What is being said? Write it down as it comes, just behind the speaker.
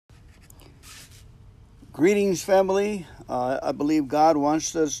Greetings, family. I believe God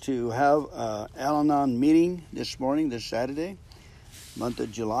wants us to have an Al-Anon meeting this morning, this Saturday, month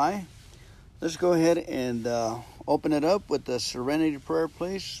of July. Let's go ahead and open it up with the Serenity Prayer,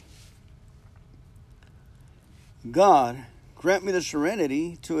 please. God, grant me the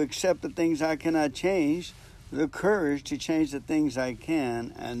serenity to accept the things I cannot change, the courage to change the things I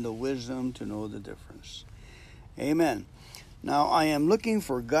can, and the wisdom to know the difference. Amen. Now, I am looking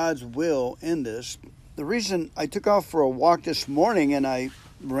for God's will in this. The reason I took off for a walk this morning and I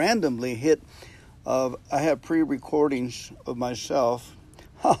randomly I have pre-recordings of myself.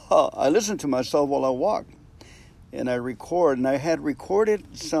 I listen to myself while I walk and I record. And I had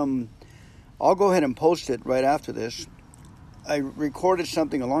recorded some, I'll go ahead and post it right after this. I recorded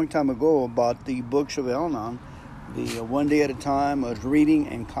something a long time ago about the books of Al-Anon, the One Day at a Time. I was reading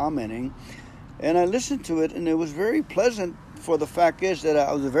and commenting. And I listened to it and it was very pleasant, for the fact is that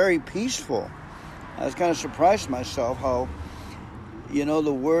I was very peaceful. I was kind of surprised myself how,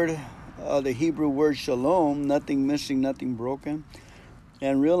 the Hebrew word shalom, nothing missing, nothing broken,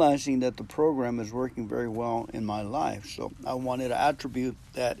 and realizing that the program is working very well in my life. So I wanted to attribute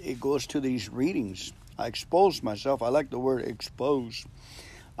that it goes to these readings. I exposed myself. I like the word expose.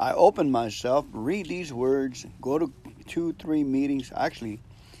 I open myself, read these words, go to 2-3 meetings. Actually,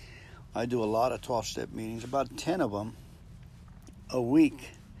 I do a lot of 12-step meetings, about 10 of them a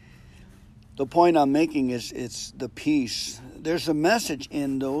week. The point I'm making is it's the peace. There's a message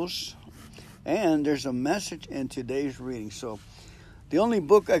in those, and there's a message in today's reading. So the only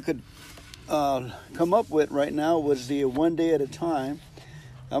book I could come up with right now was the One Day at a Time.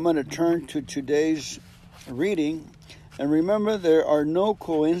 I'm going to turn to today's reading. And remember, there are no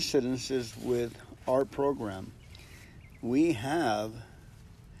coincidences with our program. We have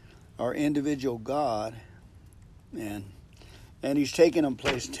our individual God, and He's taking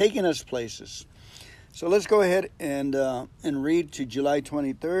us places. So let's go ahead and read to July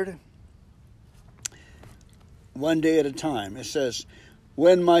 23rd. One day at a time. It says,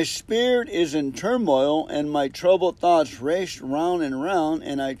 "When my spirit is in turmoil and my troubled thoughts race round and round,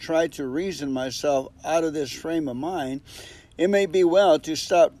 and I try to reason myself out of this frame of mind, it may be well to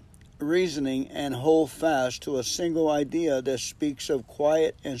stop reasoning and hold fast to a single idea that speaks of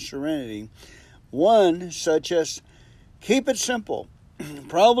quiet and serenity. One such as, keep it simple.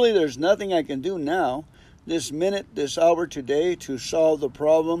 Probably there's nothing I can do now, this minute, this hour, today, to solve the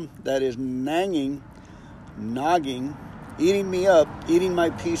problem that is nagging, eating me up, eating my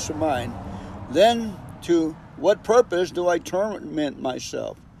peace of mind. Then to what purpose do I torment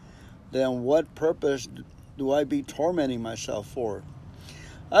myself? Then what purpose do I be tormenting myself for?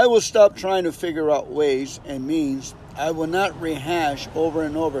 I will stop trying to figure out ways and means. I will not rehash over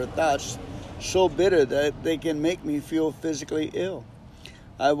and over thoughts so bitter that they can make me feel physically ill.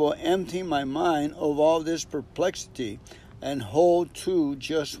 I will empty my mind of all this perplexity and hold to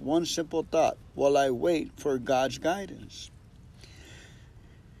just one simple thought while I wait for God's guidance."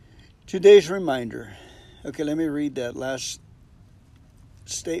 Today's reminder. Okay, let me read that last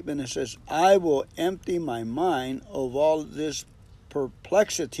statement. It says, "I will empty my mind of all this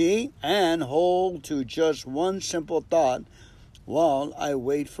perplexity and hold to just one simple thought while I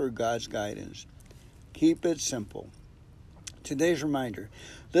wait for God's guidance." Keep it simple. Today's reminder.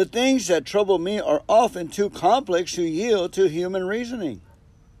 The things that trouble me are often too complex to yield to human reasoning.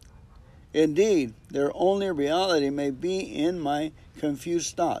 Indeed, their only reality may be in my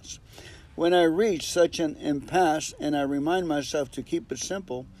confused thoughts. When I reach such an impasse and I remind myself to keep it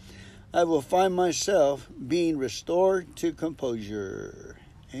simple, I will find myself being restored to composure.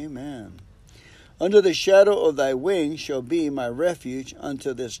 Amen. "Under the shadow of thy wings shall be my refuge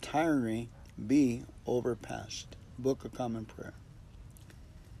until this tyranny be overpassed." Book of Common Prayer.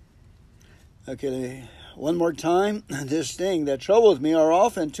 Okay, one more time. This thing that troubles me are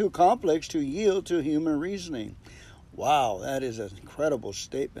often too complex to yield to human reasoning. Wow, that is an incredible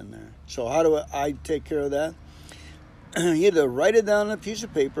statement there. So how do I take care of that? Either write it down on a piece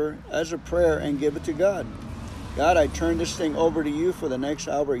of paper as a prayer and give it to God. God, I turn this thing over to you for the next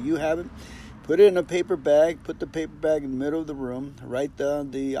hour. You have it. Put it in a paper bag. Put the paper bag in the middle of the room. Write down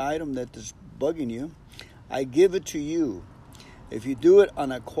the item that is bugging you. I give it to you. If you do it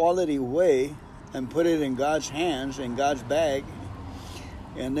on a quality way and put it in God's hands, in God's bag,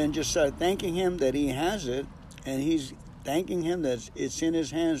 and then just start thanking Him that He has it, and He's thanking Him that it's in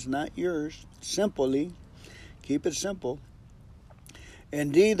His hands, not yours, simply, keep it simple.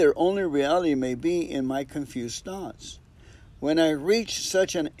 Indeed, their only reality may be in my confused thoughts. When I reach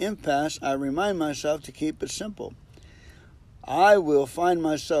such an impasse, I remind myself to keep it simple. I will find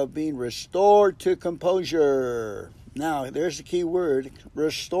myself being restored to composure. Now, there's the key word,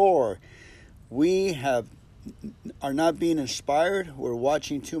 restore. we are not being inspired. We're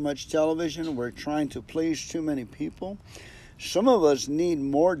watching too much television. We're trying to please too many people. Some of us need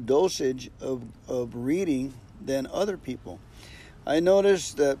more dosage of reading than other people. I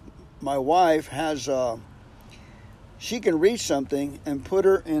noticed that my wife has, she can read something and put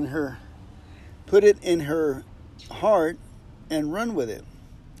it in her heart and run with it.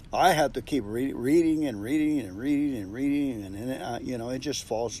 I have to keep reading, and it just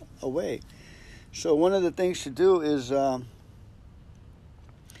falls away. So one of the things to do is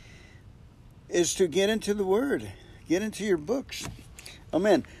to get into the Word, get into your books.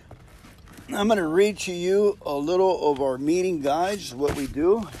 Amen. I'm going to read to you a little of our meeting guides, what we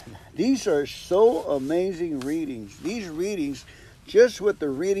do. These are so amazing readings. These readings, just with the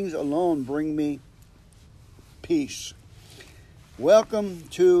readings alone, bring me peace. Welcome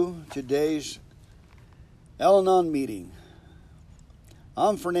to today's Al-Anon meeting.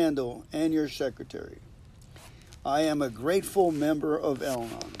 I'm Fernando and your secretary. I am a grateful member of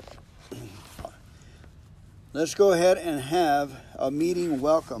Al-Anon. Let's go ahead and have a meeting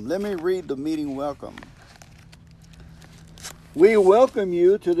welcome. Let me read the meeting welcome. We welcome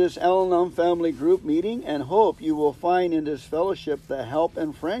you to this Al-Anon family group meeting and hope you will find in this fellowship the help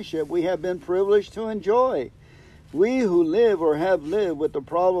and friendship we have been privileged to enjoy. We who live or have lived with the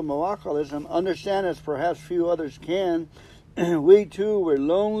problem of alcoholism understand, as perhaps few others can, we too were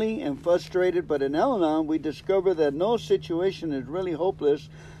lonely and frustrated, but in Al-Anon we discover that no situation is really hopeless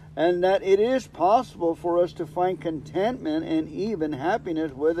and that it is possible for us to find contentment and even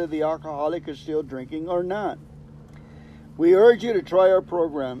happiness whether the alcoholic is still drinking or not. We urge you to try our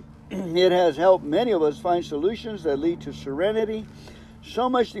program. It has helped many of us find solutions that lead to serenity. So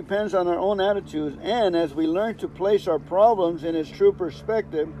much depends on our own attitudes, and as we learn to place our problems in its true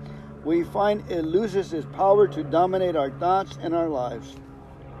perspective, we find it loses its power to dominate our thoughts and our lives.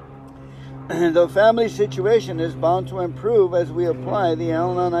 The family situation is bound to improve as we apply the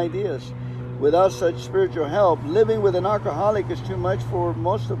Al-Anon ideas. Without such spiritual help, living with an alcoholic is too much for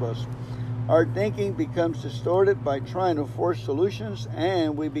most of us. Our thinking becomes distorted by trying to force solutions,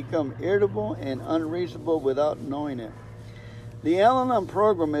 and we become irritable and unreasonable without knowing it. The Al-Anon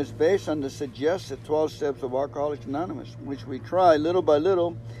program is based on the suggested 12 steps of Alcoholics Anonymous, which we try little by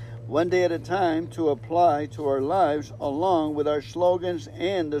little, one day at a time, to apply to our lives along with our slogans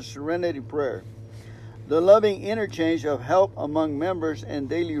and the Serenity Prayer. The loving interchange of help among members and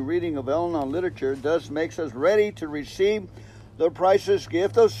daily reading of Al-Anon literature thus makes us ready to receive the priceless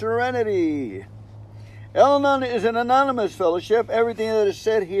gift of serenity. Al-Anon is an anonymous fellowship. Everything that is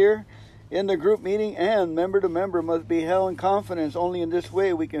said here in the group meeting and member to member must be held in confidence. Only in this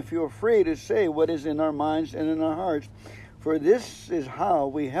way we can feel free to say what is in our minds and in our hearts. For this is how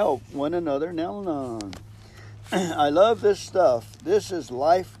we help one another in Al-Anon. I love this stuff. This is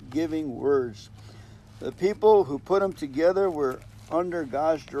life-giving words. The people who put them together were under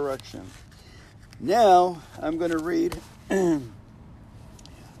God's direction. Now I'm going to read. I'm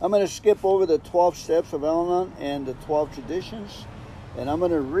going to skip over the 12 steps of Al-Anon and the 12 traditions. And I'm going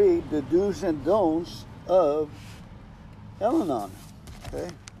to read the do's and don'ts of Al-Anon. Okay?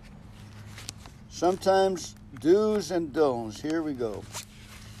 Sometimes do's and don'ts. Here we go.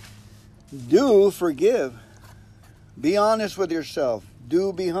 Do forgive. Be honest with yourself.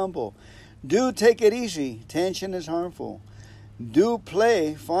 Do be humble. Do take it easy. Tension is harmful. Do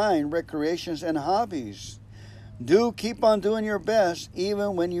play, find recreations and hobbies. Do keep on doing your best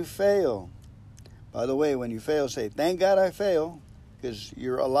even when you fail. By the way, when you fail, say, thank God I fail, because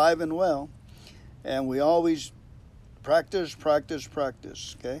you're alive and well. And we always practice,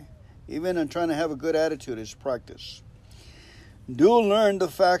 okay? Even in trying to have a good attitude is practice. Do learn the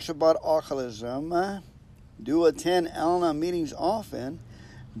facts about alcoholism. Do attend Al-Anon meetings often.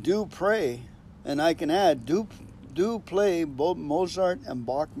 Do pray. And I can add, do play both Mozart and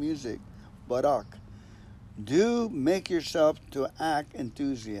Bach music. Barak. Do make yourself to act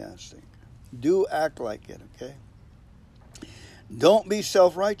enthusiastic. Do act like it, okay? Don't be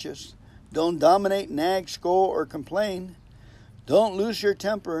self-righteous. Don't dominate, nag, scold, or complain. Don't lose your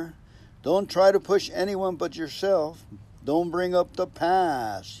temper. Don't try to push anyone but yourself. Don't bring up the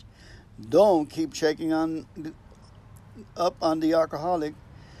past. Don't keep checking up on the alcoholic.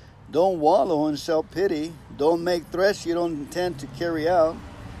 Don't wallow in self-pity. Don't make threats you don't intend to carry out.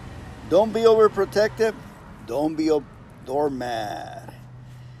 Don't be overprotective. Don't be a doormat.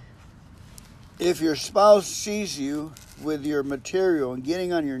 If your spouse sees you with your material and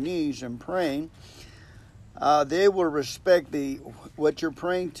getting on your knees and praying, they will respect what you're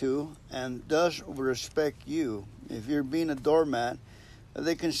praying to and thus respect you. If you're being a doormat,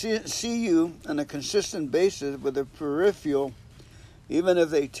 they can see you on a consistent basis with a peripheral, Even if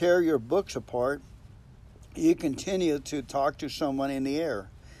they tear your books apart, you continue to talk to someone in the air,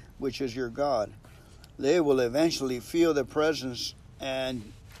 which is your God. They will eventually feel the presence,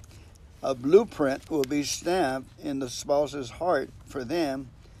 and a blueprint will be stamped in the spouse's heart for them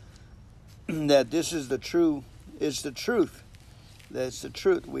that this is the true. It's the truth. That's the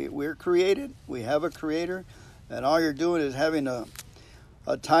truth. We're created. We have a creator, and all you're doing is having a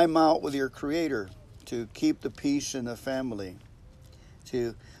timeout with your creator to keep the peace in the family.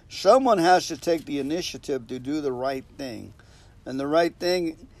 Someone has to take the initiative to do the right thing, and the right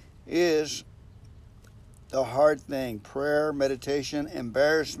thing is the hard thing: prayer, meditation,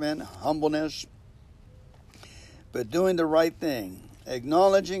 embarrassment, humbleness. But doing the right thing,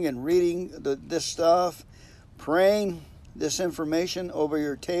 acknowledging and reading this stuff, praying this information over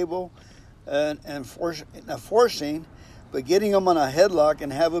your table, and forcing, but getting them on a headlock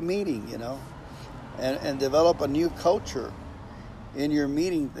and have a meeting, and develop a new culture in your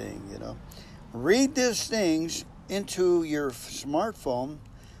meeting thing, Read these things into your smartphone,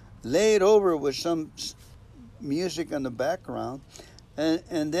 lay it over with some music in the background,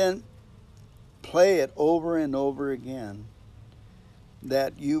 and then play it over and over again.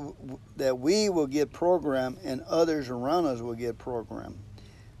 That we will get programmed and others around us will get programmed.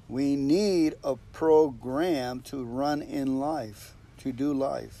 We need a program to run in life, to do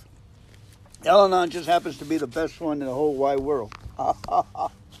life. Al-Anon just happens to be the best one in the whole wide world.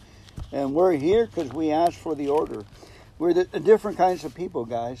 And we're here because we asked for the order. We're the different kinds of people,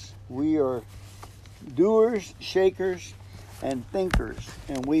 guys. We are doers, shakers, and thinkers.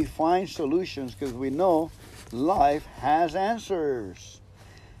 And we find solutions because we know life has answers.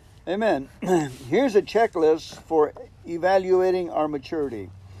 Amen. Here's a checklist for evaluating our maturity.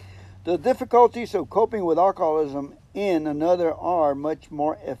 The difficulties of coping with alcoholism in another are much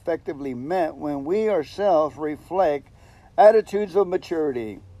more effectively met when we ourselves reflect attitudes of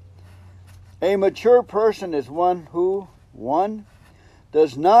maturity. A mature person is one who, 1,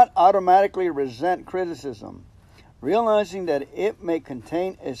 does not automatically resent criticism, realizing that it may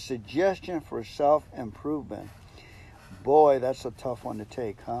contain a suggestion for self-improvement. Boy, that's a tough one to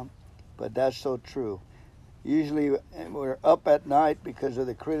take, huh? But that's so true. Usually we're up at night because of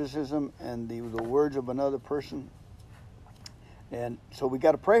the criticism and the words of another person. And so we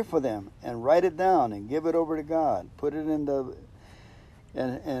got to pray for them and write it down and give it over to God. Put it in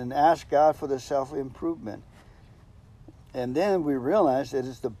and ask God for the self-improvement. And then we realize that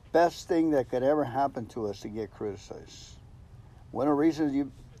it's the best thing that could ever happen to us to get criticized. One of the reasons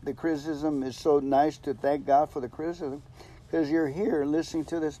the criticism is so nice to thank God for the criticism, because you're here listening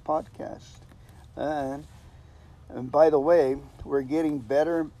to this podcast. And by the way, we're getting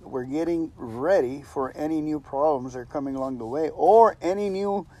better. We're getting ready for any new problems that are coming along the way, or any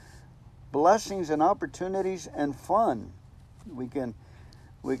new blessings and opportunities and fun. We can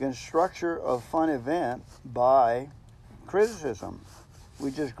structure a fun event by criticism.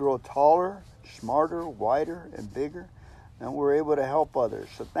 We just grow taller, smarter, wider, and bigger, and we're able to help others.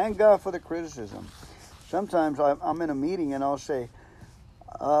 So thank God for the criticism. Sometimes I'm in a meeting and I'll say,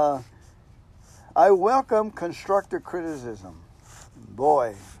 I welcome constructive criticism.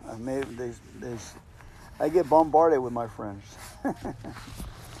 Boy, I get bombarded with my friends.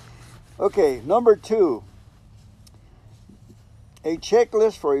 Okay, number 2. A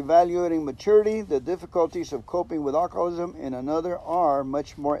checklist for evaluating maturity. The difficulties of coping with alcoholism in another are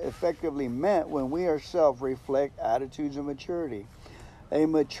much more effectively met when we ourselves reflect attitudes of maturity. A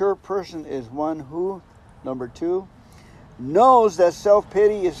mature person is one who, number 2, knows that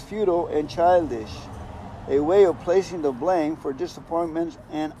self-pity is futile and childish, a way of placing the blame for disappointments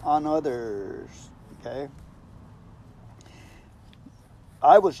and on others. Okay?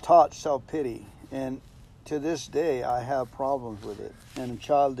 I was taught self-pity, and to this day I have problems with it in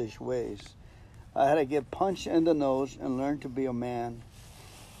childish ways. I had to get punched in the nose and learn to be a man.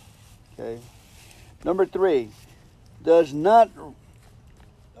 Okay? Number 3, I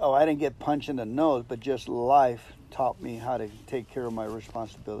didn't get punched in the nose, but just life taught me how to take care of my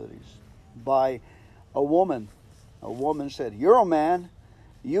responsibilities. By a woman. A woman said, "You're a man,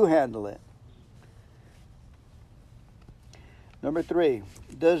 you handle it." Number 3,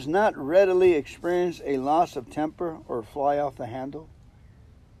 does not readily experience a loss of temper or fly off the handle.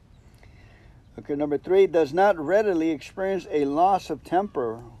 Okay, number 3, does not readily experience a loss of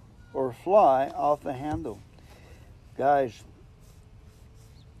temper or fly off the handle. Guys,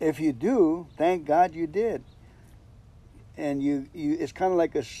 if you do, thank God you did. And you it's kind of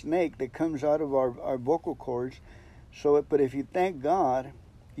like a snake that comes out of our vocal cords. But if you thank God,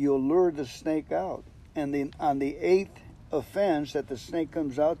 you'll lure the snake out. And then on the 8th offense that the snake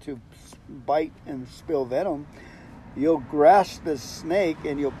comes out to bite and spill venom, You'll grasp the snake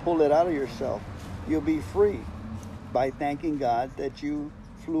and you'll pull it out of yourself. You'll be free by thanking God that you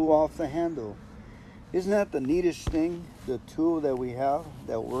flew off the handle. Isn't that the neatest thing, the tool that we have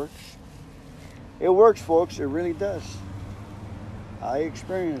that works? It works, folks. It really does. I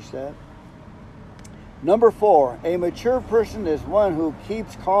experienced that. Number 4, a mature person is one who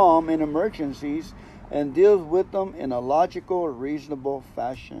keeps calm in emergencies and deals with them in a logical, reasonable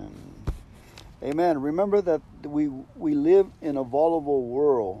fashion. Amen. Remember that we live in a volatile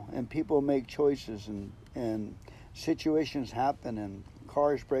world, and people make choices, and situations happen, and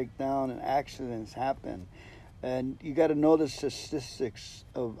cars break down, and accidents happen. And you got to know the statistics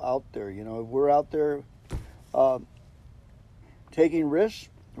of out there. You know, if we're out there taking risks,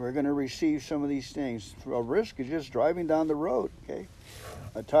 we're going to receive some of these things. A risk is just driving down the road, okay?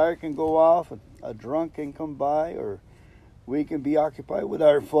 A tire can go off, a drunk can come by, or we can be occupied with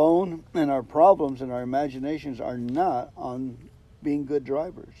our phone, and our problems and our imaginations are not on being good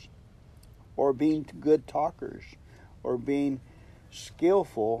drivers or being good talkers or being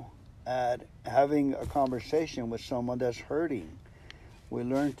skillful at having a conversation with someone that's hurting. We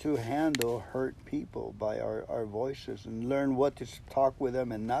learn to handle hurt people by our voices and learn what to talk with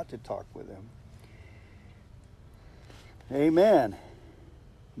them and not to talk with them. Amen.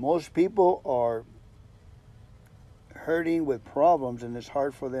 Most people are hurting with problems, and it's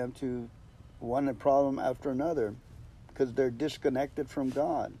hard for them to one problem after another because they're disconnected from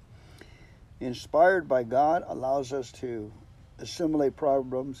God. Inspired by God allows us to assimilate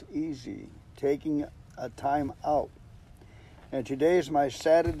problems easy, taking a time out. And today is my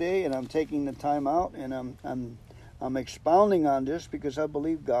Saturday, and I'm taking the time out, and I'm expounding on this because I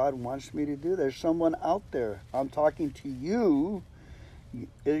believe God wants me to do. There's someone out there. I'm talking to you.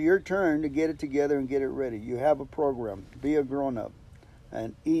 It's your turn to get it together and get it ready. You have a program. Be a grown-up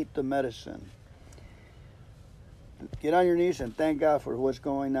and eat the medicine. Get on your knees and thank God for what's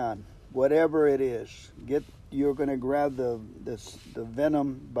going on. Whatever it is, you're going to grab the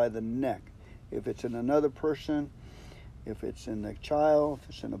venom by the neck. If it's in another person, if it's in a child, if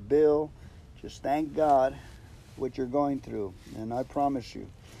it's in a bill, just thank God what you're going through. And I promise you,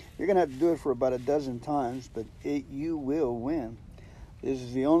 you're going to have to do it for about a dozen times, but you will win. This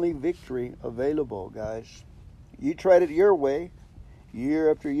is the only victory available, guys. You tried it your way, year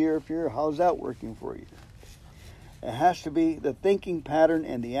after year after year. How's that working for you? It has to be, the thinking pattern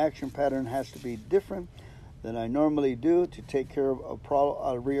and the action pattern has to be different than I normally do to take care of a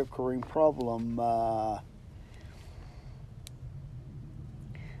reoccurring problem.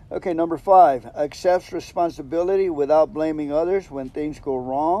 Okay, number 5, accepts responsibility without blaming others when things go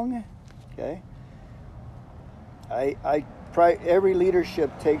wrong. Okay. Every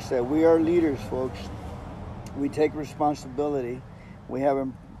leadership takes that. We are leaders, folks. We take responsibility. We have a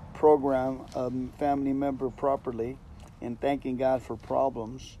program a family member properly and thanking God for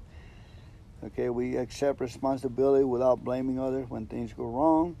problems. Okay, we accept responsibility without blaming others when things go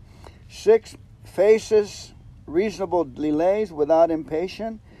wrong. 6, faces reasonable delays without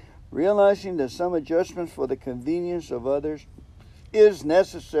impatience, realizing that some adjustments for the convenience of others is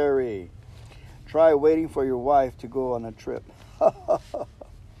necessary. Try waiting for your wife to go on a trip.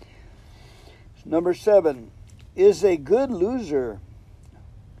 Number 7, is a good loser,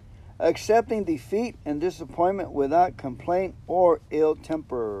 accepting defeat and disappointment without complaint or ill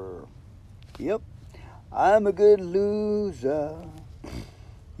temper. Yep, I'm a good loser.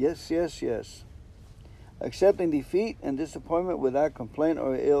 Yes, yes, yes. Accepting defeat and disappointment without complaint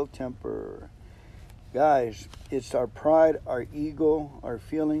or ill temper. Guys, it's our pride, our ego, our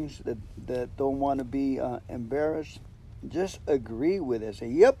feelings that don't want to be embarrassed. Just agree with it. Say,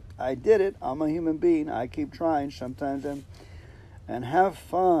 yep, I did it. I'm a human being. I keep trying sometimes. And have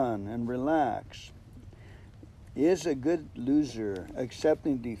fun and relax. Is a good loser,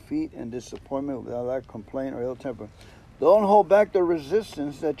 accepting defeat and disappointment without complaint or ill temper. Don't hold back the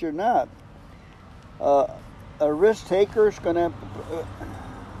resistance that you're not. A risk taker is going to...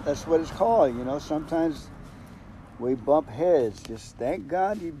 that's what it's called, you know. Sometimes we bump heads. Just thank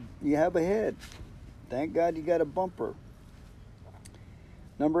God you have a head. Thank God you got a bumper.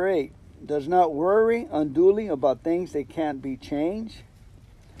 Number 8, does not worry unduly about things that can't be changed.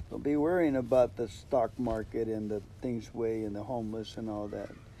 Don't be worrying about the stock market and the things way and the homeless and all that.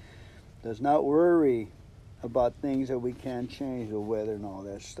 Does not worry about things that we can't change, the weather and all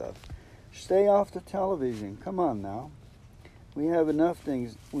that stuff. Stay off the television. Come on now. We have enough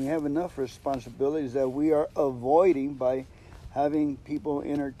things. We have enough responsibilities that we are avoiding by having people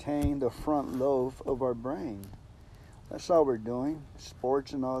entertain the front lobe of our brain. That's all we're doing.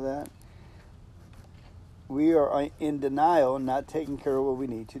 Sports and all that. We are in denial, not taking care of what we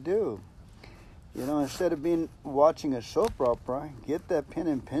need to do. You know, instead of watching a soap opera, get that pen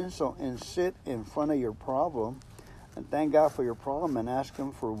and pencil and sit in front of your problem and thank God for your problem and ask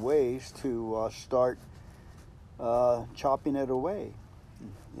Him for ways to start chopping it away.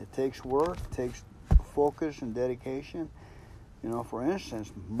 It takes work, takes focus and dedication. You know, for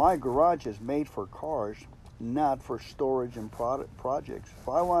instance, my garage is made for cars, not for storage and projects. If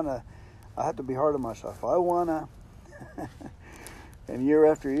I want to, I have to be hard on myself. If I want to, and year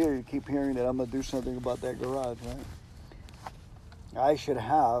after year, you keep hearing that I'm going to do something about that garage, right? I should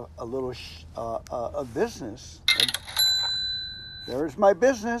have a little a business. There's my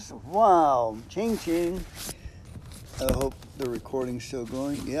business. Wow, ching ching. I hope the recording's still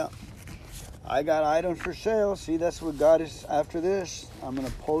going. Yeah. I got items for sale. See, that's what God is after this. I'm going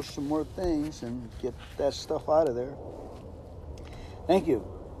to post some more things and get that stuff out of there. Thank you.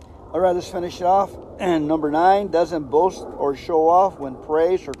 All right, let's finish it off. And number 9, doesn't boast or show off when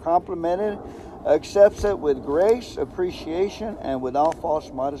praised or complimented. Accepts it with grace, appreciation, and without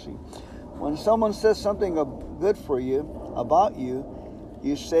false modesty. When someone says something good for you, about you,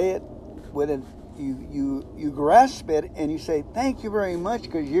 you say it with an you grasp it and you say thank you very much,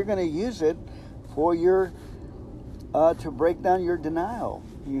 because you're going to use it for your to break down your denial.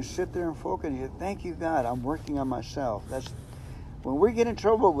 You sit there and focus and you say, thank you, God, I'm working on myself. That's when we get in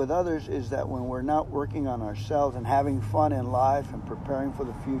trouble with others, is that when we're not working on ourselves and having fun in life and preparing for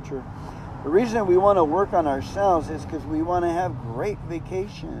the future. The reason we want to work on ourselves is because we want to have great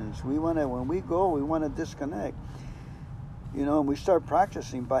vacations. We want to, when we go, we want to disconnect. You know, and we start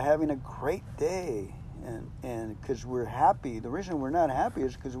practicing by having a great day, and because we're happy. The reason we're not happy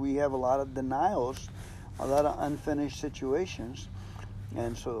is because we have a lot of denials, a lot of unfinished situations.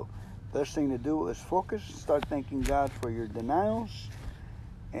 And so best thing to do is focus, start thanking God for your denials,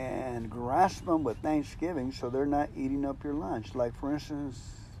 and grasp them with thanksgiving so they're not eating up your lunch. Like, for instance,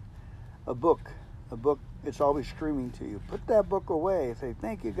 a book, it's always screaming to you. Put that book away. Say,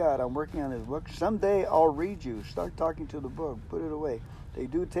 thank you, God, I'm working on this book. Someday I'll read you. Start talking to the book. Put it away. They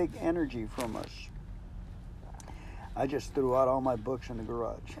do take energy from us. I just threw out all my books in the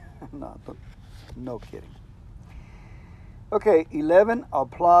garage. No kidding. Okay, 11,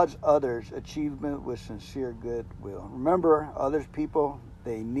 applauds others' achievement with sincere goodwill. Remember, others people,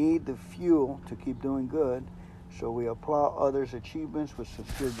 they need the fuel to keep doing good. So we applaud others' achievements with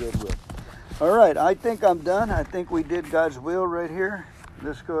sincere goodwill. All right, I think I'm done. I think we did God's will right here.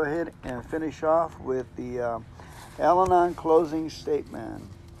 Let's go ahead and finish off with the Al-Anon closing statement.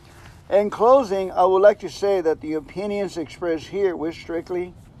 In closing, I would like to say that the opinions expressed here were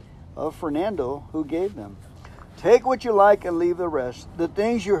strictly of Fernando, who gave them. Take what you like and leave the rest. The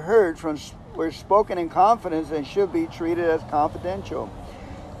things you heard were spoken in confidence and should be treated as confidential.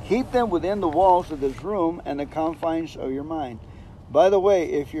 Keep them within the walls of this room and the confines of your mind. By the way,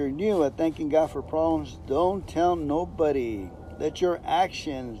 if you're new at thanking God for problems, don't tell nobody. Let your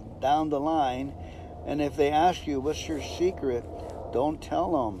actions down the line. And if they ask you, what's your secret? Don't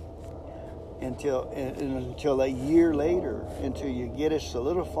tell them until a year later, until you get it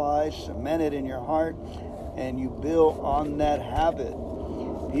solidified, cemented in your heart, and you build on that habit.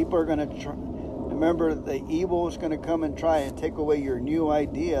 People are going to remember, the evil is going to come and try and take away your new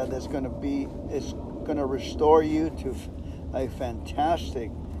idea it's going to restore you to a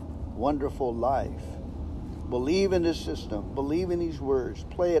fantastic, wonderful life. Believe in this system. Believe in these words.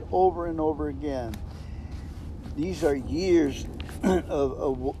 Play it over and over again. These are years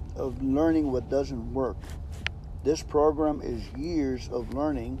of learning what doesn't work. This program is years of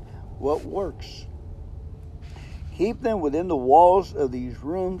learning what works. Keep them within the walls of these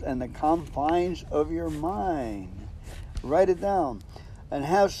rooms and the confines of your mind. Write it down. And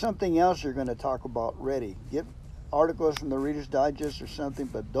have something else you're going to talk about ready. Get articles from the Reader's Digest or something,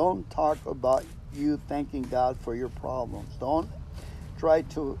 but don't talk about you thanking God for your problems. Don't try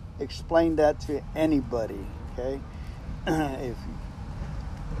to explain that to anybody, okay?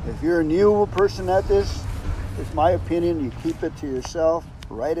 If you're a new person at this, it's my opinion, you keep it to yourself.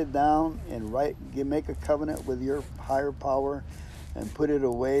 Write it down and make a covenant with your higher power and put it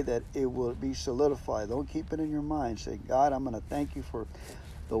away that it will be solidified. Don't keep it in your mind. Say, God, I'm going to thank you for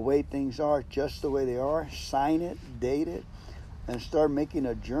the way things are, just the way they are. Sign it, date it, and start making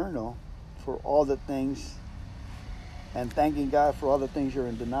a journal for all the things and thanking God for all the things you're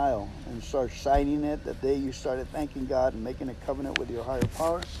in denial. And start signing it the day you started thanking God and making a covenant with your higher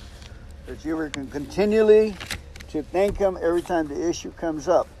power, that you can continually to thank Him every time the issue comes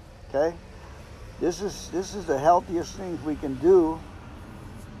up. Okay? This is the healthiest things we can do.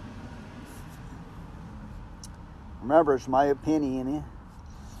 Remember, it's my opinion.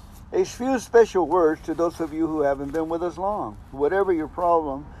 A few special words to those of you who haven't been with us long. Whatever your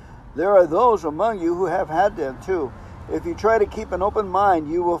problem, There are those among you who have had them too. If you try to keep an open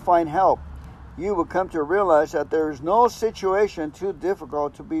mind, you will find help. You will come to realize that there is no situation too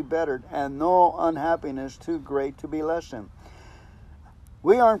difficult to be bettered and no unhappiness too great to be lessened.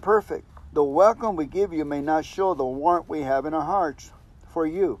 We aren't perfect. The welcome we give you may not show the warmth we have in our hearts for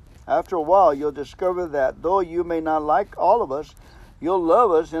you. After a while, you'll discover that though you may not like all of us, you'll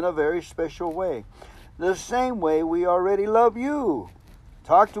love us in a very special way. The same way we already love you.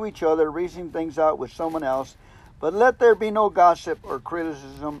 Talk to each other, reason things out with someone else, but let there be no gossip or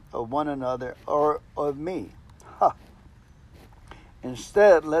criticism of one another or of me. Ha.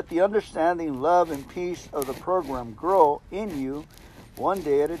 Instead, let the understanding, love, and peace of the program grow in you one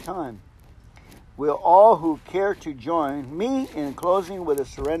day at a time. Will all who care to join me in closing with a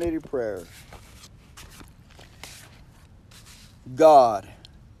serenity prayer? God,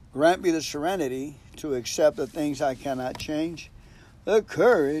 grant me the serenity to accept the things I cannot change, the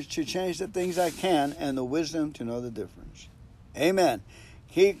courage to change the things I can, and the wisdom to know the difference. Amen.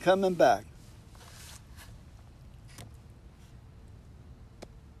 Keep coming back.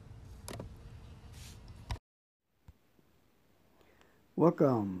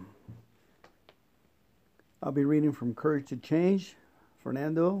 Welcome. I'll be reading from Courage to Change,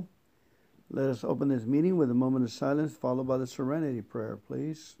 Fernando. Let us open this meeting with a moment of silence, followed by the serenity prayer,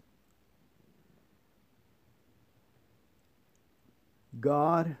 please.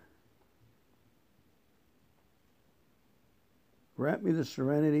 God, grant me the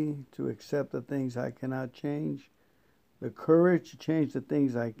serenity to accept the things I cannot change, the courage to change the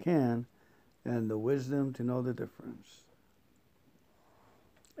things I can, and the wisdom to know the difference.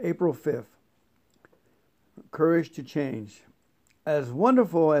 April 5th. Courage to change. As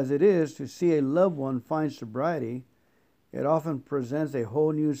wonderful as it is to see a loved one find sobriety, it often presents a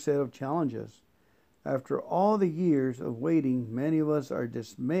whole new set of challenges. After all the years of waiting, many of us are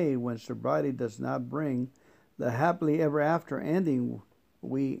dismayed when sobriety does not bring the happily ever after ending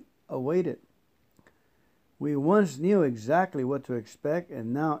we awaited. We once knew exactly what to expect,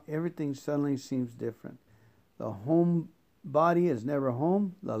 and now everything suddenly seems different. The home body is never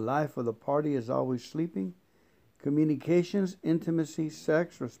home. The life of the party is always sleeping. Communications, intimacy,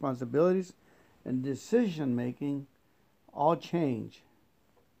 sex, responsibilities, and decision-making all change.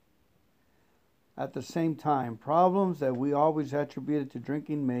 At the same time, problems that we always attributed to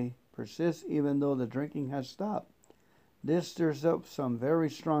drinking may persist even though the drinking has stopped. This stirs up some very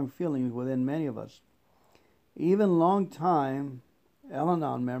strong feelings within many of us. Even long-time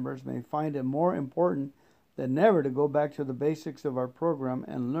Al-Anon members may find it more important than ever to go back to the basics of our program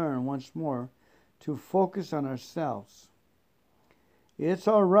and learn once more to focus on ourselves. It's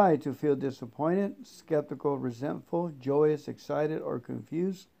all right to feel disappointed, skeptical, resentful, joyous, excited, or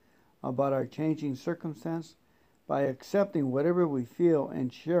confused about our changing circumstance. By accepting whatever we feel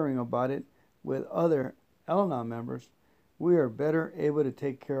and sharing about it with other Al-Anon members, we are better able to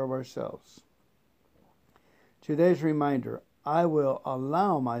take care of ourselves. Today's reminder: I will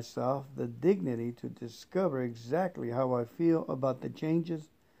allow myself the dignity to discover exactly how I feel about the changes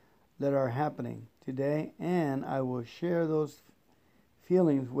that are happening today, and I will share those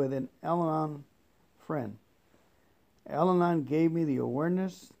feelings with an Al-Anon friend. Al-Anon gave me the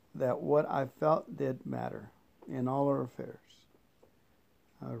awareness that what I felt did matter in all our affairs.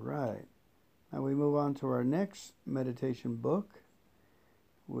 All right. Now we move on to our next meditation book.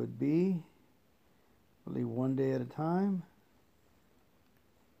 Would be, I believe, One Day at a Time.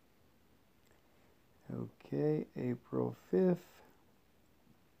 Okay, April 5th.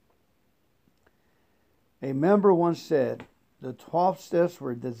 A member once said, the 12 steps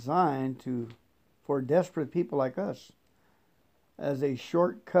were designed for desperate people like us as a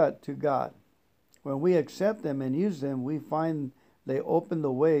shortcut to God. When we accept them and use them, we find they open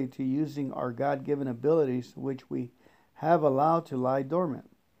the way to using our God-given abilities, which we have allowed to lie dormant.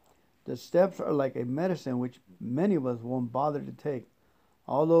 The steps are like a medicine which many of us won't bother to take,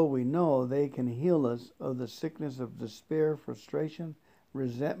 although we know they can heal us of the sickness of despair, frustration,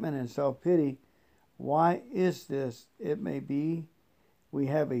 resentment, and self-pity. Why is this? It may be we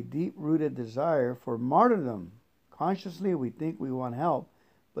have a deep-rooted desire for martyrdom. Consciously, we think we want help,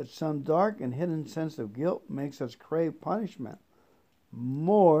 but some dark and hidden sense of guilt makes us crave punishment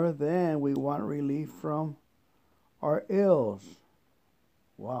more than we want relief from our ills.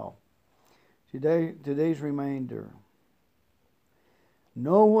 Wow. Today's reminder: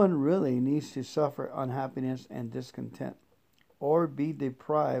 no one really needs to suffer unhappiness and discontent or be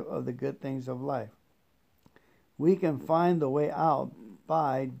deprived of the good things of life. We can find the way out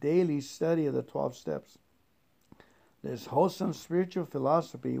by daily study of the 12 steps. This wholesome spiritual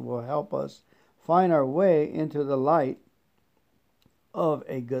philosophy will help us find our way into the light of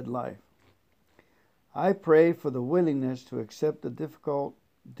a good life. I pray for the willingness to accept the difficult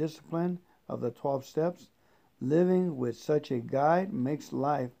discipline of the 12 steps. Living with such a guide makes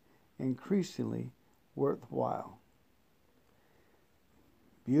life increasingly worthwhile.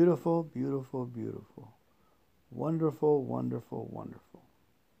 Beautiful, beautiful, beautiful. Wonderful, wonderful, wonderful.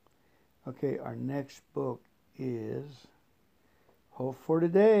 Okay, our next book is Hope for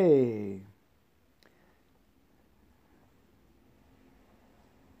Today.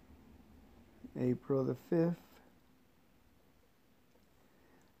 April the 5th.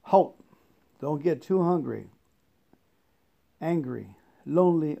 Hope. Don't get too hungry, angry,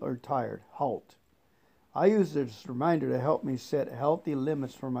 lonely, or tired. Halt. I use this reminder to help me set healthy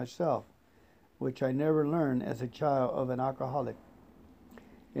limits for myself, which I never learned as a child of an alcoholic.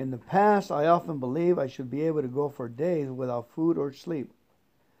 In the past, I often believed I should be able to go for days without food or sleep.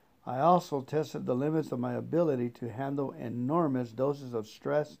 I also tested the limits of my ability to handle enormous doses of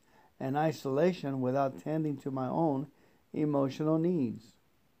stress and isolation without tending to my own emotional needs.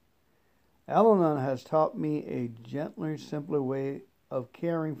 Al-Anon has taught me a gentler, simpler way of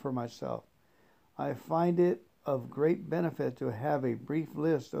caring for myself. I find it of great benefit to have a brief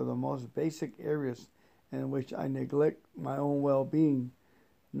list of the most basic areas in which I neglect my own well-being: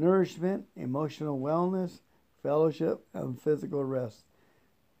 nourishment, emotional wellness, fellowship, and physical rest.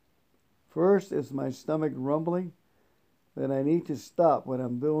 First is my stomach rumbling that I need to stop what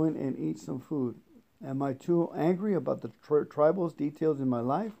I'm doing and eat some food. Am I too angry about the tribal details in my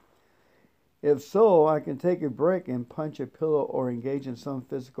life? If so, I can take a break and punch a pillow or engage in some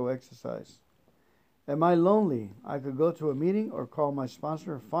physical exercise. Am I lonely? I could go to a meeting or call my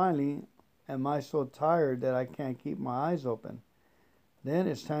sponsor. Finally, am I so tired that I can't keep my eyes open? Then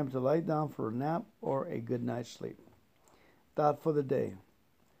it's time to lie down for a nap or a good night's sleep. Thought for the day.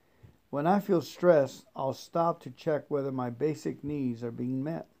 When I feel stressed, I'll stop to check whether my basic needs are being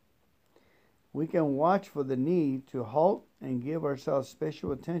met. We can watch for the need to halt and give ourselves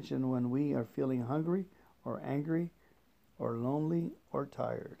special attention when we are feeling hungry or angry or lonely or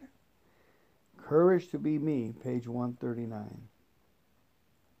tired. Courage to be Me, page 139.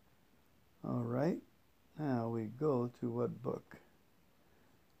 All right, now we go to what book?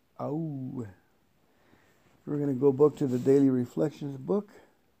 Oh, we're going to go book to the Daily Reflections book.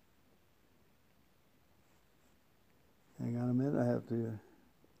 Hang on a minute, I have to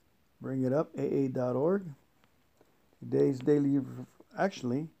bring it up, aa.org. Today's daily,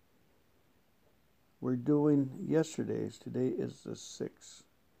 actually, we're doing yesterday's. Today is the 6th.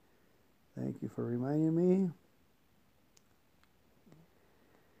 Thank you for reminding me.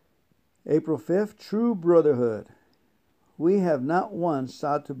 April 5th, True Brotherhood. We have not once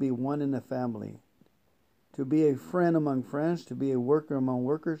sought to be one in the family, to be a friend among friends, to be a worker among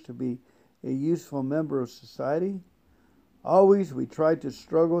workers, to be a useful member of society. Always we tried to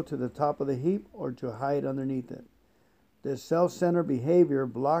struggle to the top of the heap or to hide underneath it. This self-centered behavior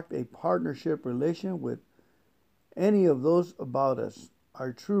blocked a partnership relation with any of those about us.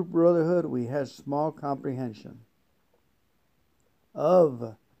 Our true brotherhood, we had small comprehension.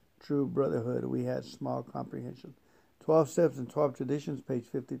 Of true brotherhood, we had small comprehension. 12 Steps and 12 Traditions, page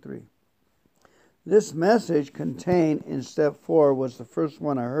 53. This message contained in step 4 was the first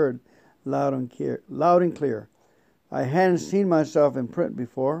one I heard loud and clear. I hadn't seen myself in print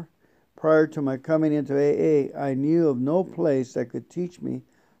before. Prior to my coming into AA, I knew of no place that could teach me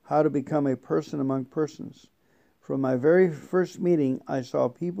how to become a person among persons. From my very first meeting, I saw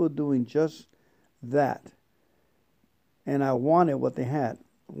people doing just that, and I wanted what they had.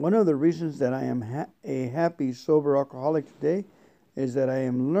 One of the reasons that I am a happy, sober alcoholic today is that I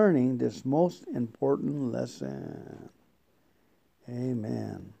am learning this most important lesson.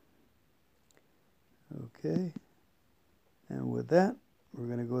 Amen. Okay. And with that, we're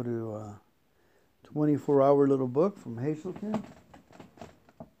going to go to a 24-hour little book from Hazelton.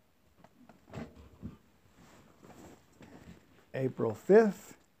 April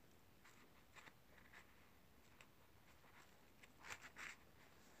 5th.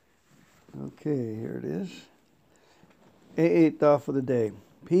 Okay, here it is. AA thought for the day.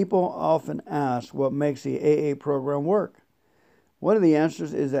 People often ask what makes the AA program work. One of the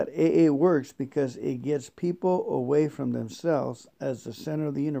answers is that AA works because it gets people away from themselves as the center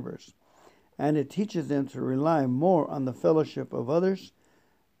of the universe, and it teaches them to rely more on the fellowship of others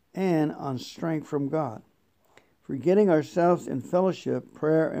and on strength from God. Forgetting ourselves in fellowship,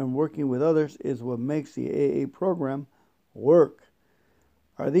 prayer, and working with others is what makes the AA program work.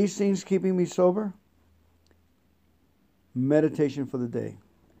 Are these things keeping me sober? Meditation for the day.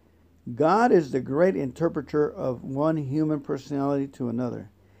 God is the great interpreter of one human personality to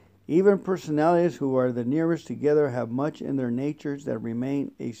another. Even personalities who are the nearest together have much in their natures that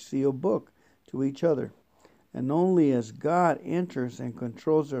remain a sealed book to each other. And only as God enters and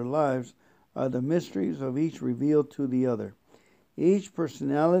controls their lives are the mysteries of each revealed to the other. Each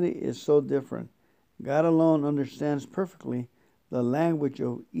personality is so different. God alone understands perfectly the language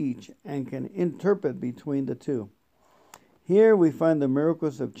of each and can interpret between the two. Here we find the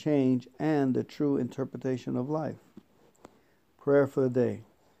miracles of change and the true interpretation of life. Prayer for the day.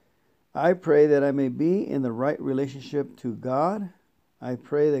 I pray that I may be in the right relationship to God. I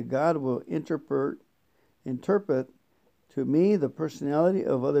pray that God will interpret to me the personality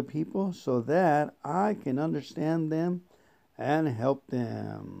of other people so that I can understand them and help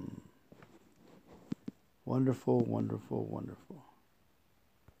them. Wonderful, wonderful, wonderful.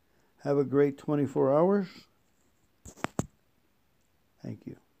 Have a great 24 hours. Thank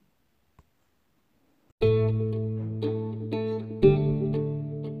you.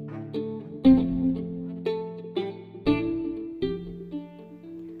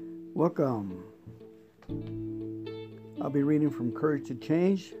 Welcome. I'll be reading from Courage to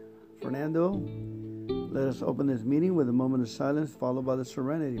Change, Fernando. Let us open this meeting with a moment of silence followed by the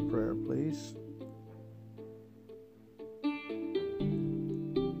Serenity Prayer, please.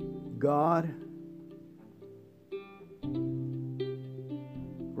 God,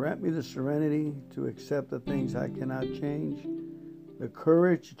 grant me the serenity to accept the things I cannot change, the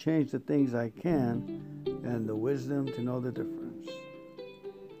courage to change the things I can, and the wisdom to know the difference.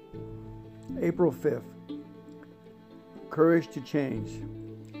 April 5th. Courage to change.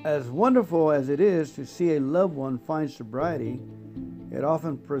 As wonderful as it is to see a loved one find sobriety, it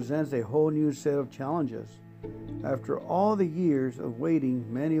often presents a whole new set of challenges. After all the years of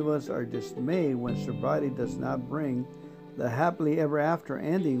waiting, many of us are dismayed when sobriety does not bring the happily ever after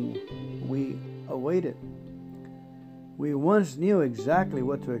ending we awaited. We once knew exactly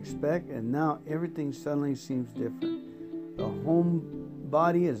what to expect, and now everything suddenly seems different. The home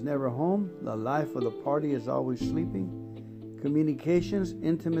body is never home. The life of the party is always sleeping. Communications,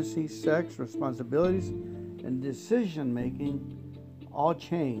 intimacy, sex, responsibilities, and decision-making all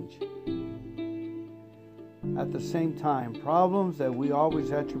change. At the same time, problems that we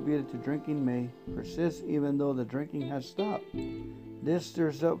always attributed to drinking may persist even though the drinking has stopped. This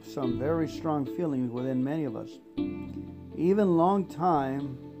stirs up some very strong feelings within many of us. Even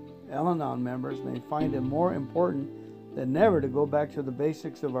long-time Al-Anon members may find it more important than ever to go back to the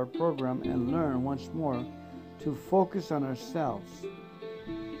basics of our program and learn once more to focus on ourselves.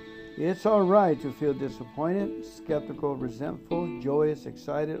 It's all right to feel disappointed, skeptical, resentful, joyous,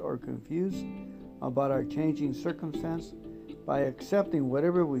 excited, or confused about our changing circumstance. By accepting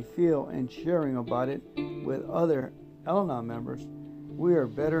whatever we feel and sharing about it with other Al-Anon members, we are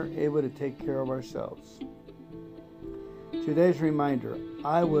better able to take care of ourselves. Today's reminder: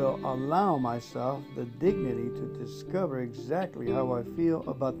 I will allow myself the dignity to discover exactly how I feel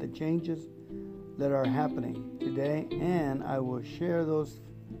about the changes that are happening today, and I will share those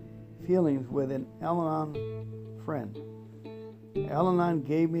feelings with an Al-Anon friend. Al-Anon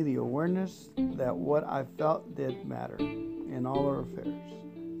gave me the awareness that what I felt did matter in all our affairs.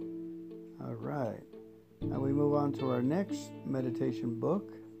 All right. Now we move on to our next meditation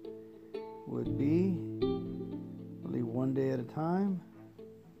book. Would be only one day at a time.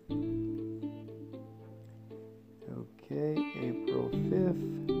 Okay, April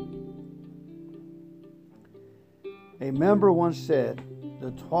 5th. A member once said,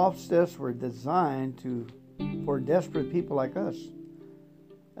 the 12 steps were designed for desperate people like us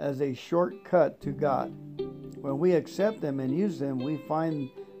as a shortcut to God. When we accept them and use them, we find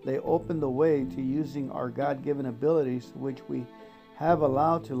they open the way to using our God-given abilities, which we have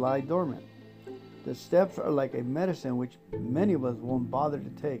allowed to lie dormant. The steps are like a medicine which many of us won't bother to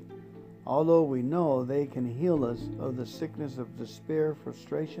take, although we know they can heal us of the sickness of despair,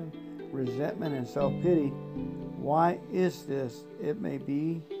 frustration, resentment, and self-pity. Why is this? It may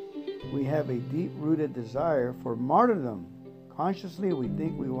be we have a deep-rooted desire for martyrdom. Consciously, we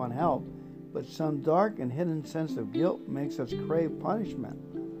think we want help, but some dark and hidden sense of guilt makes us crave punishment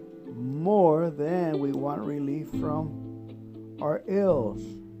more than we want relief from our ills.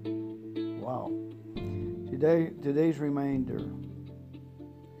 Wow. Today's reminder: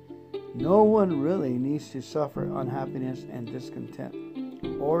 no one really needs to suffer unhappiness and discontent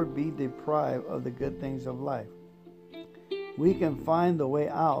or be deprived of the good things of life. We can find the way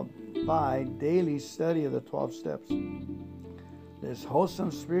out by daily study of the 12 steps. This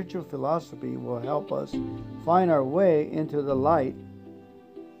wholesome spiritual philosophy will help us find our way into the light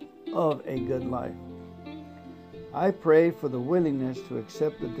of a good life. I pray for the willingness to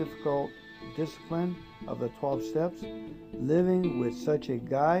accept the difficult discipline of the 12 steps, living with such a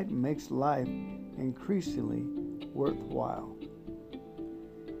guide makes life increasingly worthwhile.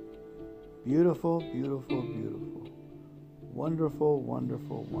 Beautiful, beautiful, beautiful. Wonderful,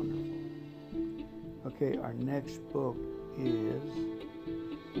 wonderful, wonderful. Okay, our next book is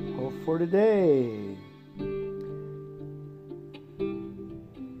Hope for Today.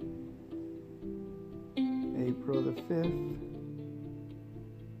 April the 5th.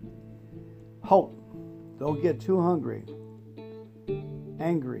 Halt. Don't get too hungry,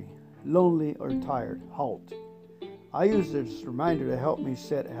 angry, lonely, or tired. Halt. I use this reminder to help me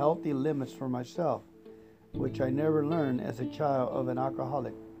set healthy limits for myself, which I never learned as a child of an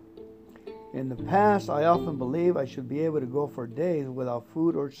alcoholic. In the past, I often believed I should be able to go for days without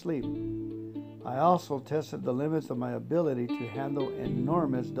food or sleep. I also tested the limits of my ability to handle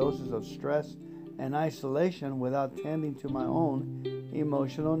enormous doses of stress and isolation without tending to my own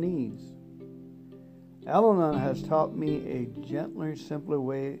emotional needs. Al-Anon has taught me a gentler, simpler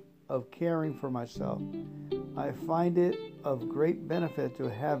way of caring for myself. I find it of great benefit to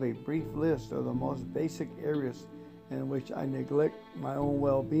have a brief list of the most basic areas in which I neglect my own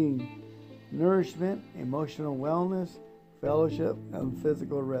well-being: nourishment, emotional wellness, fellowship, and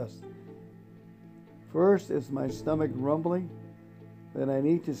physical rest. First is my stomach rumbling that I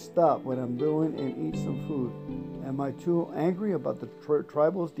need to stop what I'm doing and eat some food. Am I too angry about the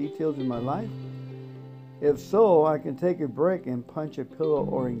tribal details in my life? If so, I can take a break and punch a pillow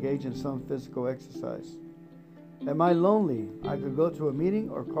or engage in some physical exercise. Am I lonely? I could go to a meeting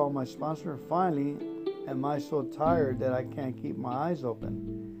or call my sponsor. Finally, am I so tired that I can't keep my eyes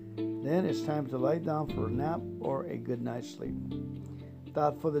open? Then it's time to lie down for a nap or a good night's sleep.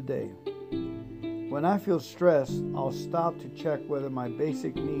 Thought for the day. When I feel stressed, I'll stop to check whether my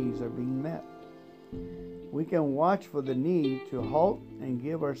basic needs are being met. We can watch for the need to halt and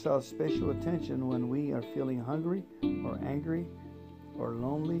give ourselves special attention when we are feeling hungry or angry or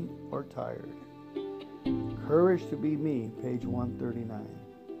lonely or tired. Courage to be me, page 139.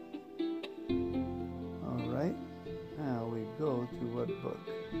 All right, now we go to what book?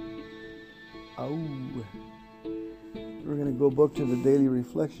 Oh, we're going to go book to the Daily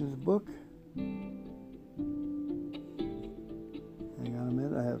Reflections book. Hang on a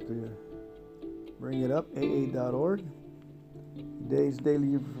minute, I have to bring it up, aa.org. Today's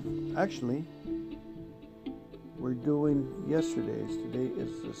daily, actually, we're doing yesterday's. Today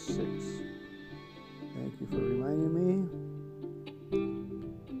is the 6th. Thank you for reminding me.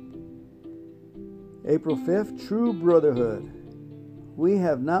 April 5th, True Brotherhood. We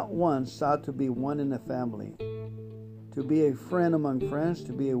have not once sought to be one in the family, to be a friend among friends,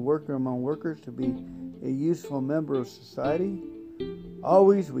 to be a worker among workers, to be a useful member of society.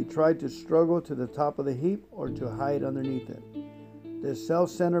 Always we tried to struggle to the top of the heap or to hide underneath it. This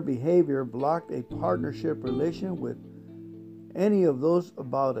self-centered behavior blocked a partnership relation with any of those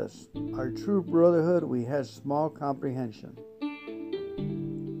about us. Our true brotherhood, we had small comprehension.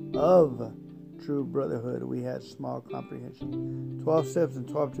 Of true brotherhood, we had small comprehension. 12 Steps and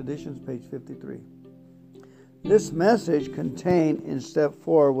 12 Traditions, page 53. This message contained in step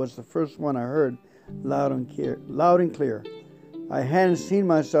 4 was the first one I heard loud and clear. I hadn't seen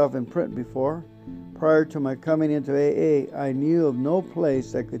myself in print before. Prior to my coming into AA, I knew of no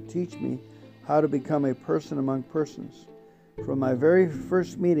place that could teach me how to become a person among persons. From my very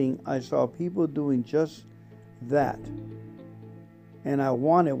first meeting, I saw people doing just that, and I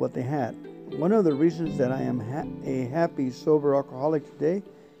wanted what they had. One of the reasons that I am a happy, sober alcoholic today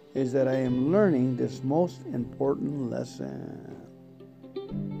is that I am learning this most important lesson.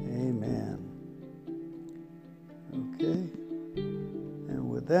 Amen. Okay. And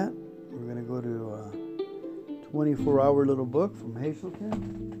with that, we're going to go to a 24-hour little book from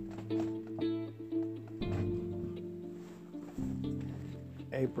Hazelton.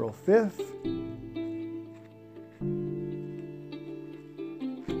 April 5th.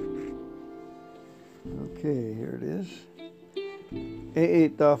 Okay, here it is.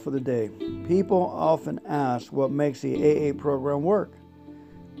 AA thought for the day. People often ask what makes the AA program work.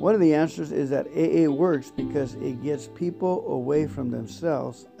 One of the answers is that AA works because it gets people away from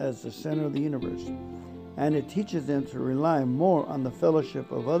themselves as the center of the universe, and it teaches them to rely more on the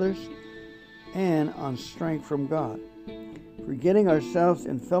fellowship of others and on strength from God. Forgetting ourselves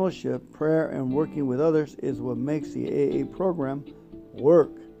in fellowship, prayer, and working with others is what makes the AA program work.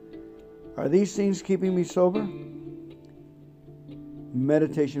 Are these things keeping me sober?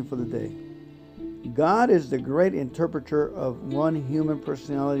 Meditation for the day. God is the great interpreter of one human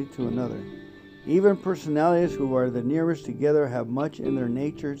personality to another. Even personalities who are the nearest together have much in their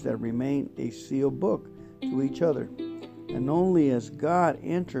natures that remain a sealed book to each other. and only as God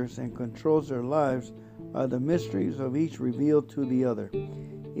enters and controls their lives are the mysteries of each revealed to the other.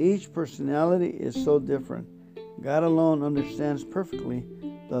 Each personality is so different. God alone understands perfectly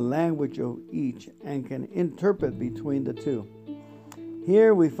the language of each and can interpret between the two.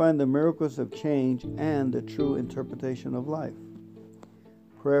 Here we find the miracles of change and the true interpretation of life.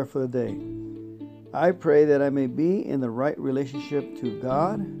 Prayer for the day. I pray that I may be in the right relationship to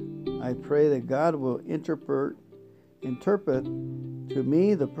God. I pray that God will interpret to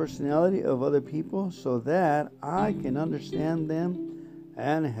me the personality of other people so that I can understand them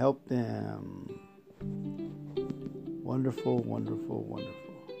and help them. Wonderful, wonderful, wonderful.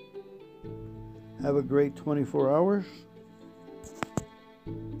 Have a great 24 hours.